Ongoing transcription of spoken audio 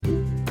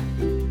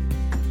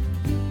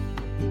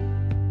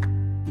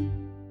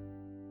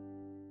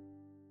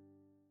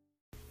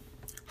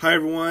Hi,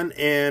 everyone,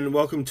 and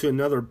welcome to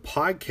another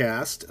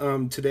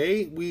podcast.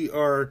 Today we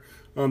are,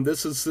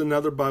 this is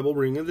another Bible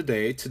reading of the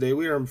day. Today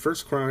we are in 1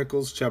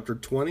 Chronicles chapter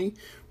 20,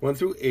 1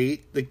 through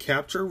 8, the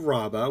capture of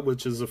Rabbah,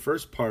 which is the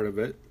first part of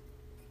it.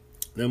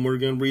 Then we're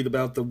going to read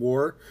about the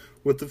war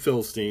with the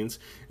Philistines.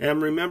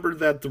 And remember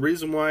that the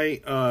reason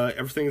why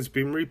everything is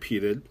being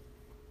repeated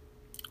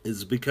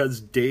is because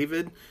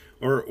David,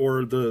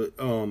 or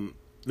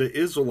the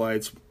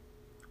Israelites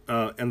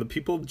and the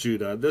people of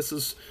Judah, this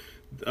is...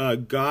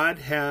 God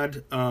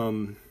had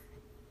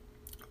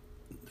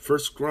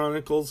First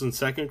Chronicles and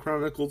Second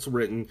Chronicles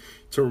written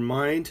to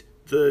remind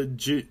the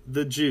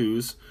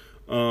Jews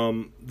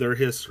their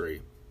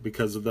history.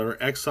 Because of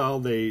their exile,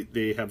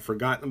 they had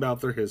forgotten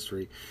about their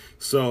history.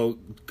 So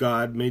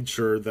God made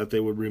sure that they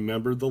would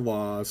remember the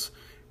laws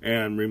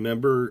and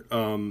remember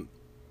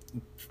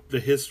the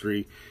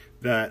history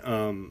that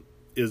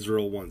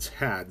Israel once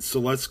had. So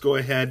let's go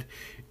ahead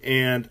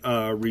and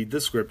read the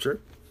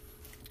scripture.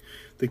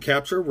 The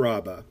capture of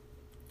Rabbah.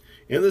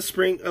 In the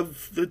spring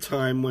of the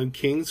time when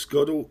kings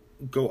go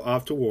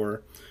off to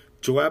war,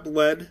 Joab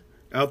led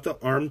out the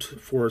armed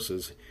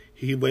forces.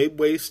 He laid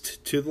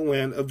waste to the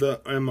land of the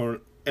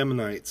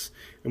Ammonites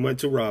and went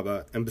to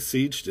Rabbah and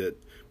besieged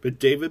it. But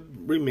David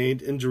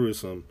remained in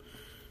Jerusalem.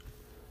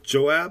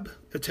 Joab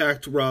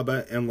attacked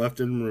Rabbah and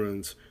left it in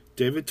ruins.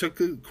 David took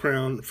the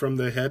crown from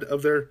the head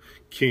of their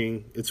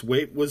king. Its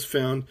weight was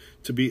found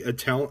to be a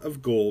talent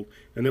of gold,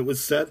 and it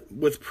was set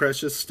with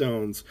precious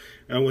stones,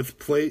 and was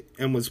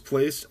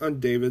placed on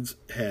David's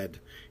head.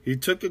 He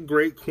took a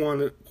great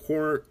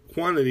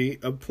quantity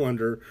of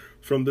plunder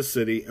from the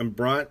city and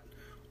brought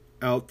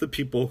out the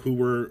people who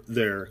were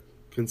there,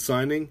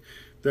 consigning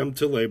them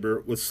to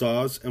labor with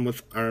saws and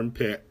with iron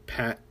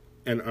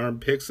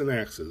picks and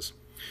axes.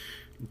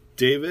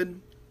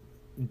 David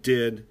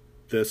did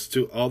this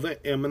to all the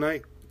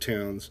Ammonite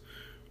towns.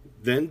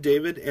 Then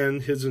David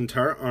and his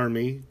entire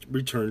army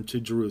returned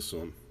to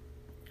Jerusalem.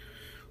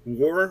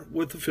 War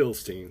with the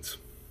Philistines.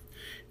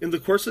 In the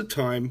course of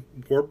time,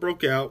 war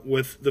broke out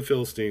with the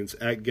Philistines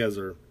at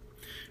Gezer.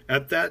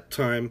 At that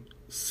time,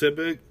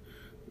 Sibbecai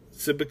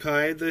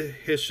the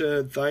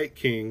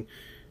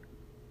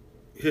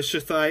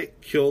Hushathite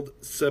killed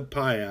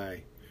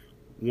Sippai,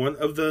 one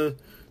of the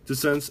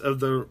descendants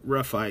of the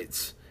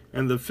Rephites,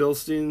 and the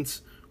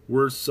Philistines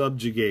were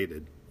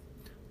subjugated.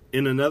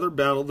 In another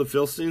battle, the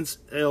Philistines,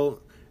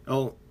 Elhanan,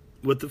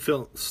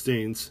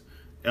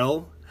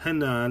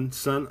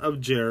 son of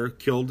Jair,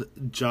 killed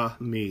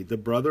Jahmi, the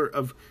brother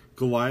of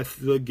Goliath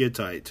the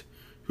Gittite,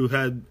 who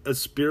had a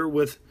spear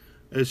with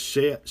a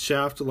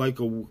shaft like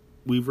a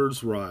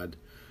weaver's rod.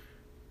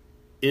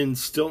 In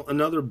still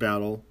another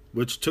battle,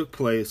 which took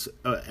place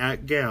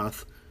at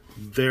Gath,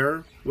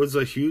 there was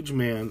a huge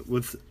man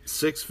with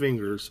 6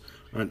 fingers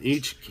on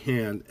each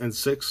hand and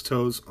 6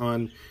 toes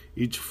on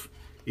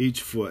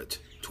each foot,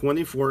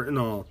 24 in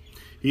all.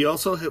 He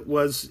also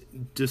was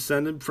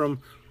descended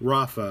from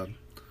Rapha.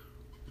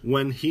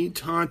 When he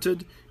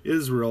taunted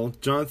Israel,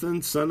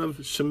 Jonathan, son of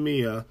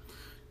Shemiah,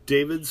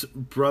 David's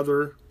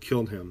brother,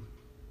 killed him.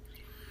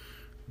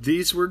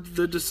 These were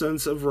the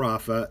descendants of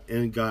Rapha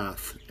and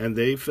Gath, and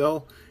they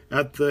fell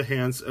at the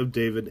hands of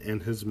David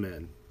and his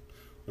men.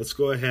 Let's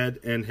go ahead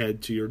and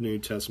head to your New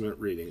Testament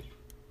reading.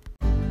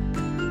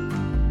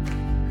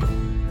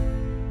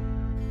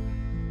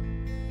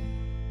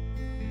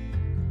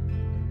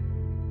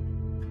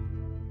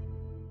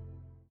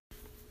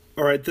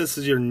 Alright, this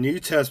is your New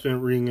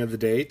Testament reading of the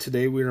day.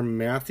 Today we are in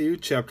Matthew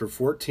chapter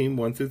 14,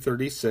 1 through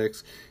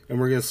 36, and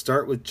we're going to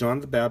start with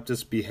John the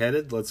Baptist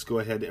beheaded. Let's go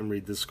ahead and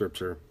read the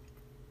scripture.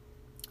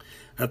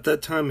 At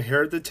that time,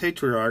 Herod the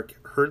Tetrarch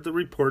heard the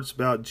reports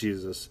about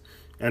Jesus,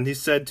 and he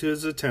said to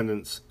his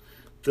attendants,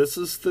 "This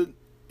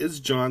is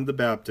John the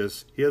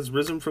Baptist. He has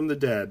risen from the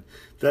dead.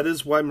 That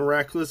is why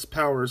miraculous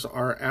powers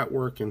are at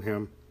work in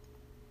him."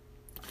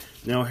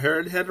 Now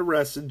Herod had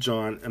arrested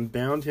John and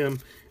bound him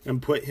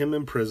and put him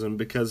in prison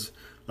because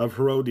of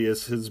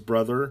Herodias, his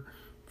brother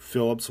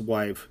Philip's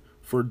wife.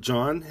 For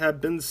John had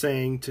been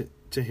saying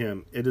to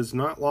him, "It is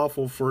not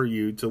lawful for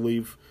you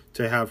to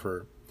have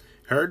her."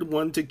 Herod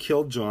wanted to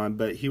kill John,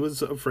 but he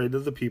was afraid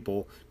of the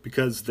people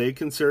because they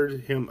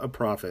considered him a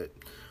prophet.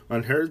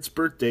 On Herod's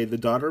birthday, the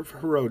daughter of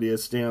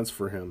Herodias danced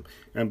for him,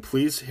 and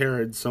pleased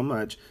Herod so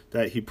much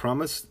that he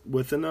promised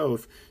with an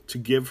oath to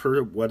give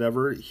her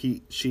whatever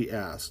she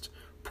asked.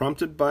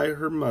 Prompted by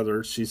her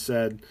mother, she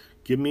said,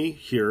 "Give me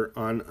here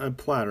on a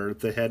platter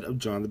the head of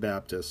John the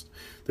Baptist."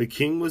 The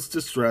king was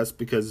distressed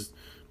because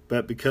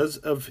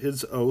of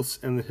his oaths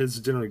and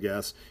his dinner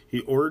guests, he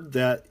ordered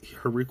that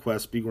her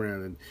request be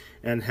granted,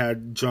 and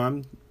had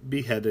John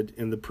beheaded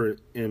in the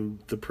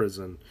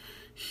prison.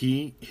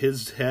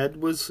 His head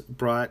was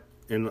brought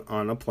in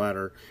on a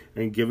platter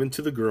and given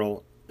to the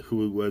girl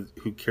who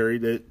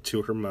carried it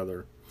to her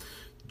mother.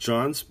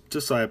 John's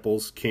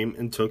disciples came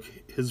and took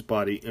his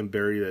body and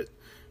buried it.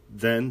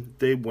 Then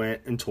they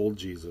went and told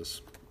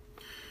Jesus.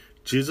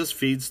 Jesus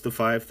feeds the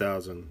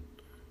 5,000.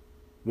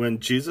 When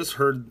Jesus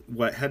heard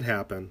what had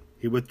happened,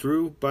 he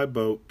withdrew by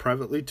boat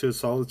privately to a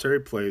solitary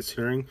place.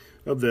 Hearing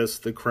of this,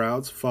 the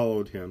crowds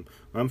followed him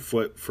on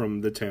foot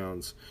from the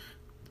towns.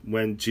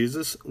 When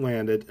Jesus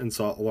landed and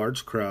saw a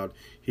large crowd,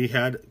 he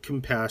had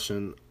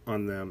compassion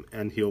on them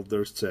and healed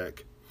their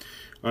sick.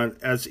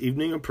 As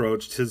evening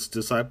approached, his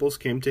disciples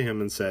came to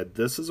him and said,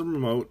 "This is a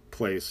remote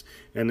place,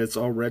 and it's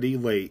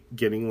already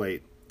getting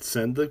late.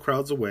 Send the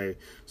crowds away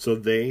so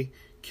they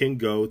can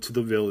go to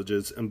the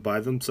villages and buy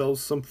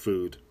themselves some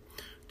food."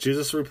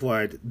 Jesus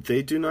replied,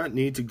 "They do not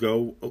need to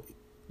go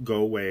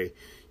away.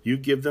 You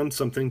give them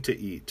something to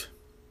eat."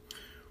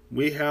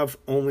 "We have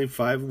only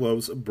 5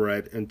 loaves of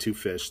bread and 2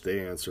 fish," they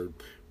answered.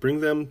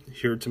 "Bring them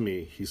here to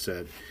me," he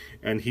said.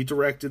 And he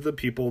directed the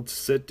people to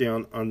sit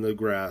down on the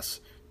grass.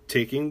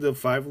 Taking the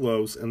 5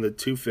 loaves and the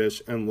 2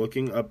 fish and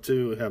looking up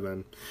to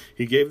heaven,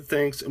 he gave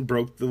thanks and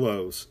broke the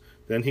loaves.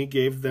 Then he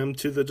gave them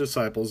to the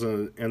disciples,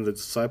 and the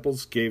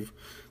disciples gave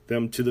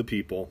them to the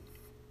people.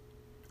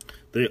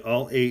 They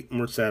all ate and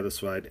were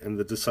satisfied, and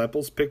the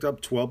disciples picked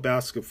up 12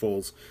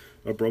 basketfuls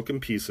of broken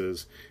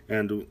pieces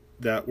and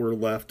that were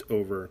left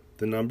over.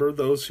 The number of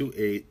those who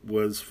ate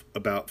was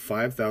about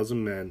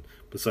 5,000 men,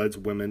 besides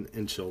women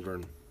and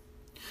children.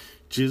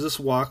 Jesus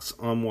walks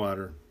on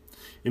water.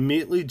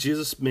 Immediately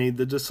Jesus made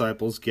the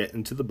disciples get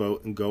into the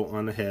boat and go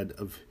on ahead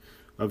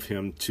of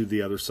him to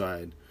the other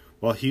side,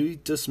 while he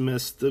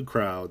dismissed the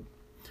crowd.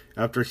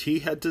 After he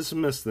had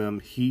dismissed them,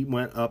 he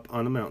went up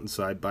on a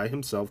mountainside by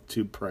himself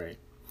to pray.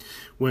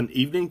 When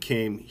evening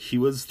came, he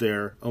was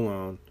there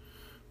alone,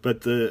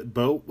 but the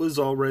boat was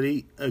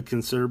already a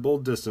considerable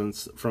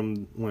distance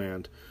from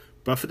land,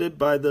 buffeted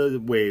by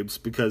the waves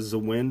because the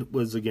wind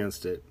was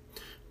against it.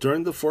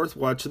 During the 4th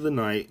watch of the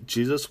night,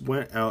 Jesus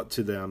went out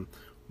to them,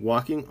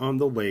 walking on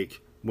the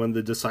lake. When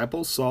the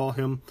disciples saw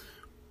him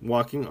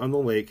walking on the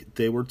lake,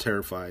 they were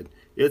terrified.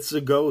 "It's a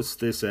ghost,"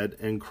 they said,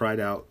 and cried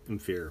out in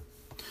fear.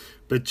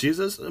 But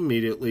Jesus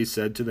immediately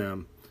said to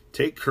them,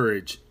 "Take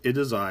courage, it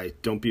is I,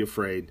 don't be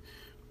afraid."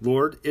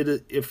 "Lord,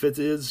 if it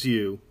is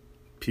you,"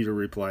 Peter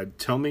replied,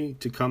 "tell me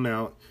to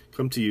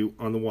come to you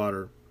on the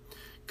water."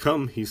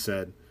 "Come," he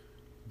said.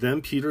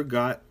 Then Peter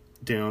got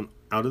down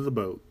out of the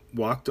boat,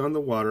 walked on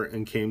the water,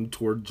 and came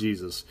toward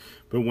Jesus.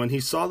 But when he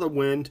saw the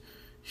wind,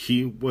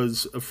 he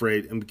was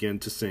afraid and began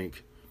to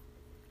sink.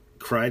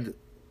 Cried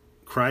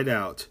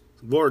out,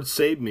 "Lord,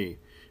 save me."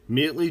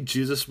 Immediately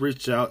Jesus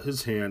reached out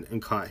his hand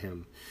and caught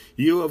him.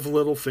 "You of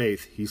little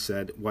faith," he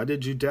said, "why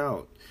did you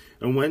doubt?"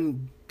 And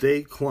when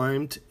they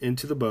climbed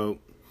into the boat,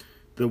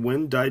 the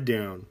wind died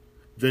down.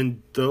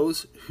 Then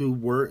those who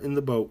were in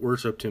the boat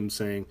worshipped him,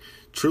 saying,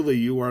 "Truly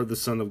you are the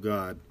Son of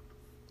God."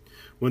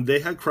 When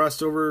they had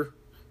crossed over,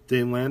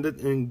 they landed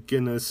in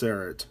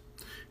Gennesaret.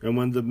 And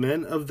when the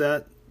men of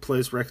that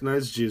place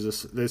recognized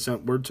Jesus, they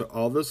sent word to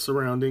all the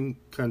surrounding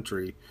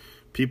country.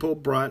 People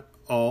brought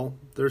all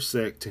their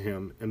sick to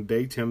him and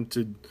begged him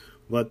to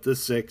let the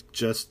sick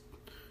just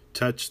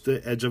touch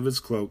the edge of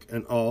his cloak,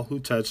 and all who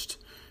touched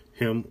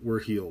him were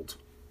healed.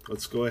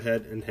 Let's go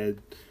ahead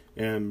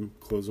and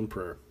close in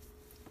prayer.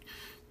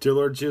 Dear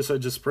Lord Jesus, I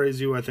just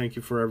praise you. I thank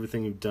you for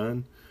everything you've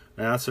done.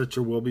 I ask that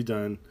your will be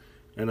done,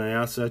 and I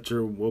ask that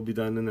your will be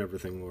done in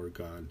everything, Lord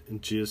God. In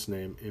Jesus'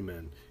 name,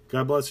 amen.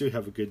 God bless you.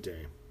 Have a good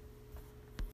day.